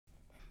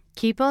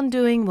Keep on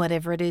doing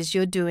whatever it is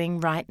you're doing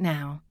right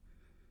now.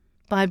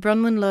 By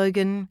Bronwyn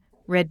Logan,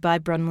 read by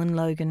Bronwyn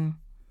Logan.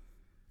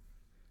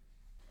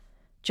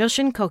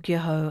 Joshin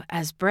Kokyoho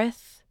as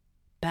breath,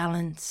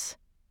 balance,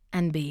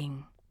 and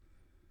being.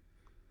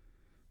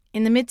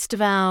 In the midst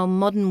of our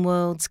modern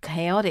world's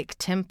chaotic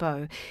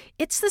tempo,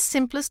 it's the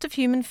simplest of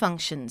human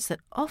functions that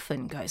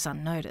often goes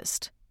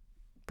unnoticed.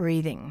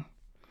 Breathing.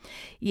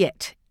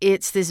 Yet,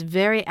 it's this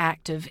very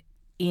act of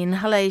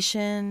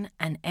inhalation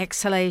and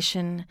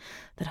exhalation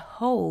that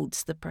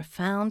holds the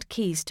profound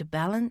keys to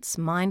balance,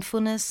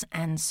 mindfulness,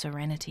 and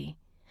serenity.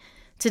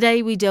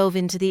 Today we delve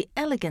into the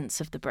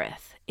elegance of the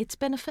breath, its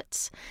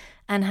benefits,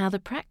 and how the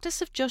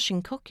practice of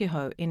Joshin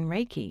Kokyoho in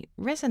Reiki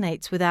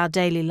resonates with our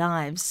daily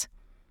lives.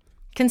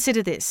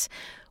 Consider this.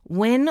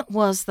 When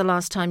was the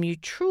last time you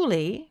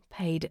truly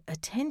paid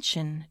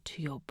attention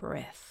to your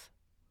breath?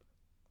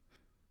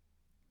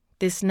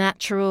 This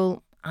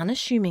natural,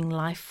 unassuming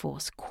life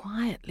force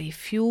quietly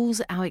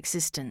fuels our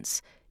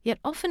existence, yet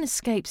often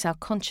escapes our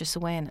conscious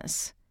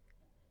awareness.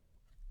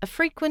 A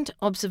frequent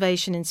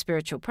observation in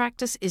spiritual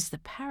practice is the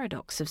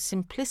paradox of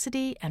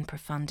simplicity and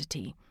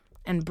profundity,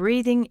 and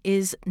breathing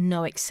is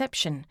no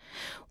exception.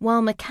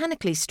 While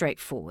mechanically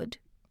straightforward,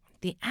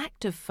 the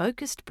act of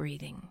focused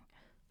breathing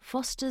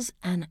fosters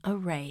an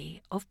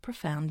array of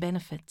profound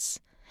benefits.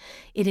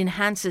 It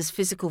enhances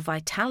physical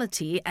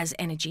vitality as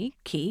energy,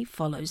 ki,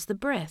 follows the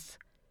breath,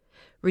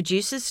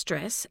 reduces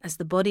stress as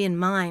the body and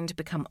mind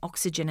become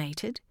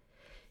oxygenated,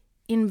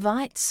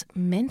 invites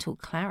mental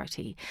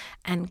clarity,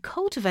 and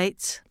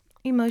cultivates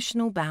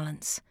emotional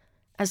balance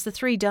as the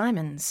three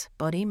diamonds,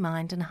 body,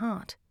 mind, and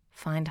heart,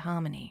 find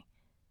harmony.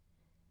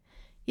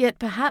 Yet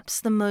perhaps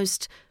the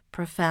most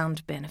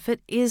profound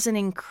benefit is an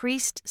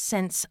increased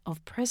sense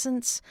of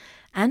presence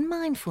and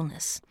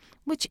mindfulness,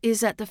 which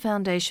is at the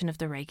foundation of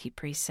the Reiki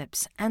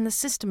precepts and the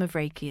system of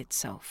Reiki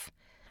itself.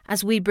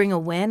 As we bring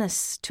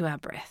awareness to our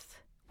breath,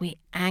 we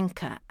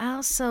anchor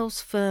ourselves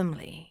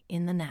firmly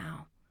in the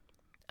now,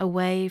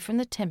 away from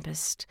the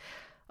tempest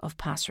of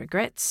past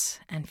regrets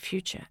and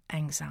future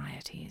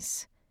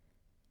anxieties.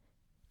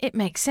 It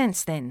makes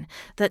sense, then,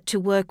 that to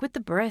work with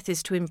the breath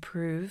is to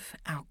improve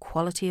our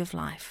quality of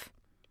life.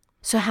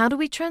 So how do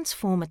we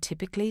transform a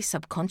typically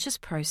subconscious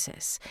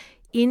process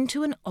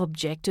into an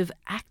object of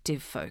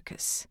active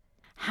focus?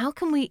 How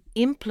can we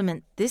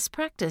implement this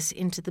practice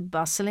into the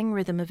bustling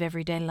rhythm of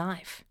everyday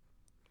life?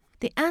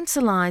 The answer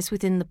lies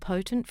within the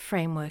potent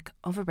framework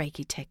of a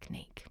Reiki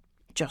technique,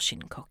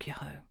 Joshin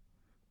Kokyoho.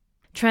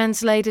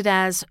 Translated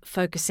as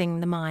focusing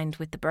the mind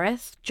with the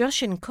breath,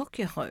 Joshin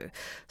Kokyoho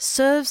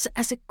serves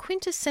as a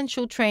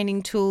quintessential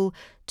training tool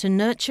to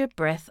nurture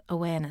breath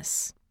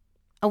awareness.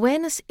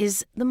 Awareness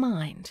is the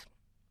mind.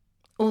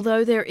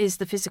 Although there is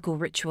the physical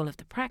ritual of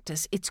the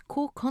practice, its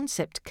core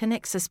concept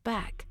connects us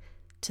back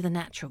to the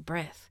natural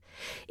breath.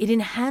 It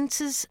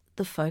enhances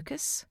the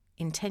focus,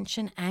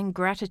 intention, and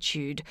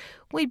gratitude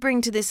we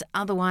bring to this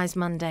otherwise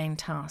mundane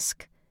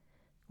task.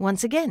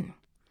 Once again,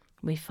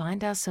 we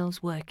find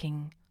ourselves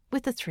working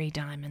with the three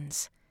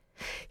diamonds.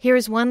 Here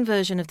is one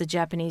version of the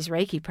Japanese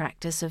Reiki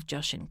practice of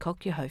Joshin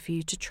Kokyoho for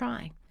you to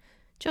try.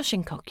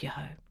 Joshin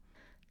Kokyoho.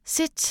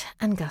 Sit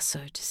and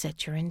gasso to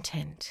set your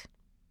intent.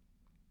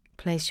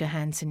 Place your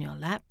hands in your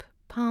lap,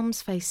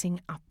 palms facing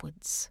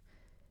upwards.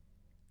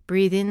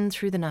 Breathe in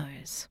through the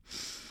nose.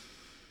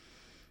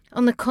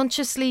 On the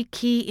consciously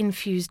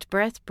ki-infused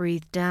breath,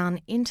 breathe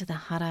down into the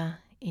hara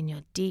in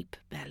your deep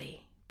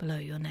belly, below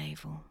your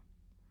navel.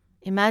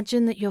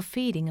 Imagine that you're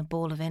feeding a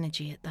ball of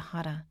energy at the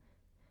hara.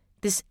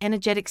 This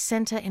energetic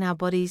center in our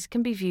bodies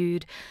can be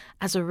viewed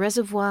as a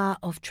reservoir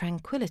of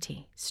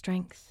tranquility,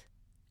 strength,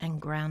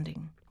 and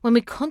grounding. When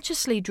we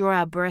consciously draw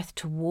our breath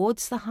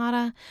towards the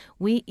hara,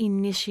 we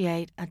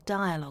initiate a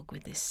dialogue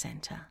with this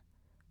center,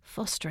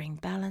 fostering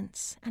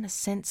balance and a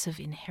sense of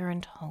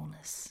inherent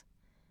wholeness.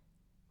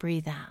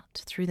 Breathe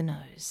out through the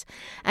nose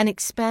and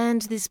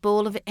expand this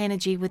ball of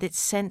energy with its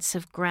sense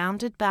of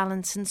grounded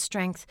balance and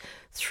strength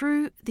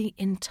through the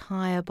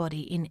entire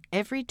body in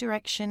every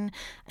direction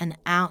and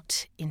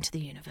out into the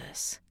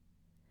universe.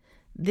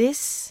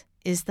 This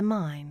is the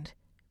mind,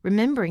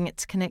 remembering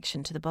its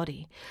connection to the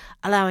body,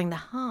 allowing the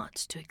heart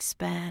to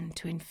expand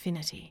to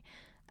infinity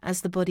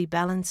as the body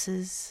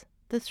balances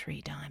the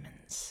three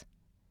diamonds.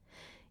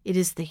 It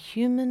is the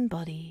human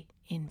body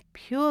in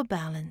pure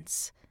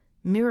balance,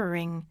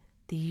 mirroring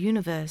the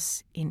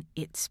universe in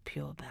its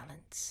pure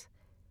balance.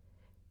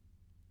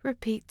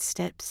 Repeat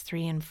steps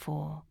 3 and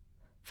 4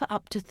 for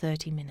up to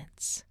 30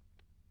 minutes.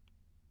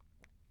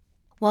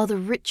 While the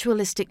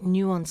ritualistic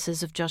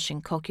nuances of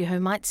Joshin Kokyoho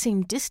might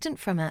seem distant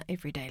from our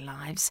everyday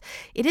lives,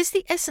 it is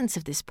the essence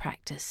of this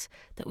practice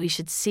that we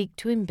should seek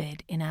to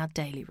embed in our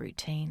daily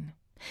routine.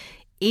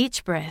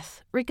 Each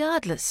breath,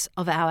 regardless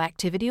of our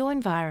activity or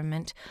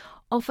environment,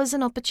 offers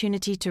an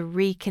opportunity to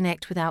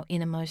reconnect with our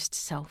innermost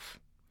self,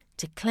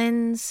 to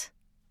cleanse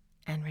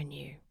and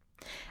renew,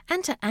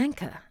 and to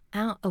anchor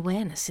our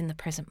awareness in the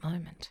present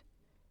moment.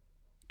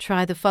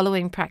 Try the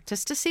following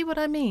practice to see what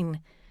I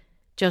mean.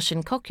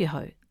 Joshin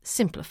Kokyoho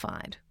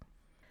simplified.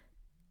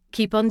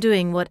 Keep on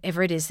doing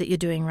whatever it is that you're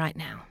doing right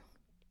now.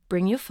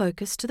 Bring your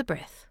focus to the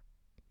breath.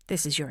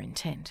 This is your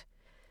intent.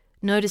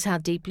 Notice how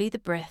deeply the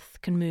breath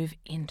can move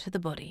into the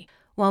body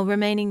while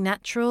remaining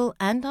natural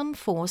and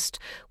unforced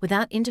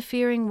without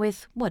interfering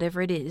with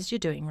whatever it is you're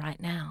doing right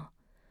now.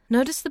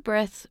 Notice the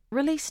breath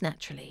release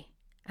naturally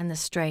and the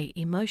stray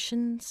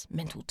emotions,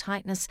 mental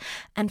tightness,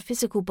 and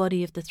physical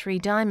body of the three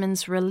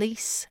diamonds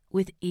release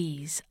with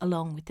ease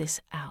along with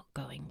this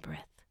outgoing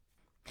breath.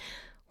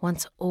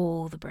 Once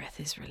all the breath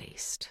is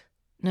released,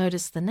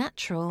 notice the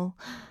natural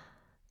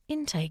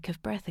intake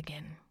of breath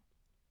again.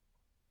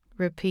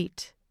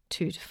 Repeat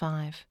 2 to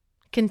 5.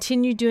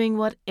 Continue doing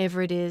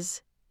whatever it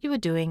is you are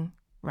doing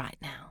right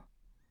now.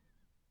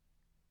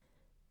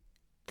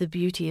 The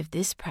beauty of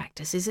this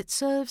practice is it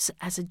serves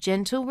as a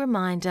gentle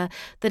reminder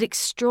that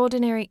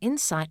extraordinary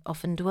insight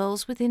often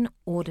dwells within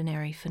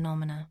ordinary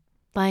phenomena.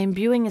 By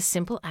imbuing a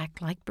simple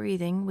act like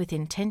breathing with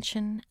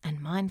intention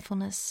and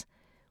mindfulness,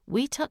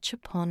 we touch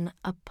upon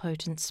a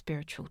potent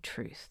spiritual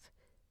truth.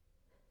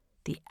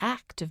 The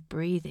act of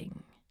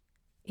breathing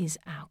is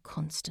our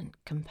constant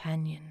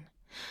companion,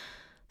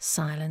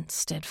 silent,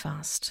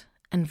 steadfast,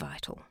 and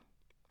vital.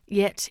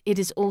 Yet it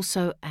is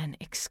also an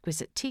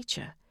exquisite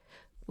teacher,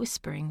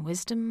 whispering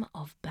wisdom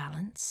of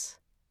balance,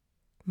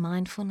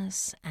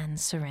 mindfulness, and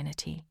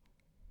serenity,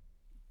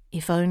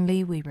 if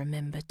only we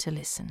remember to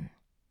listen.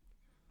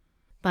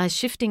 By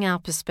shifting our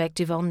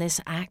perspective on this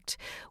act,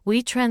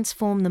 we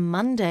transform the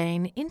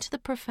mundane into the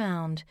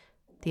profound,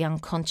 the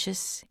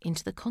unconscious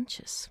into the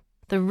conscious.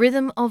 The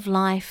rhythm of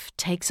life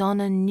takes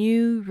on a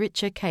new,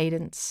 richer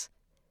cadence.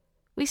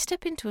 We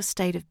step into a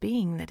state of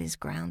being that is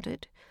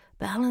grounded,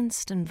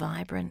 balanced, and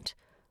vibrant.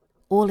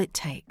 All it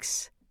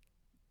takes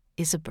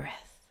is a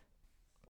breath.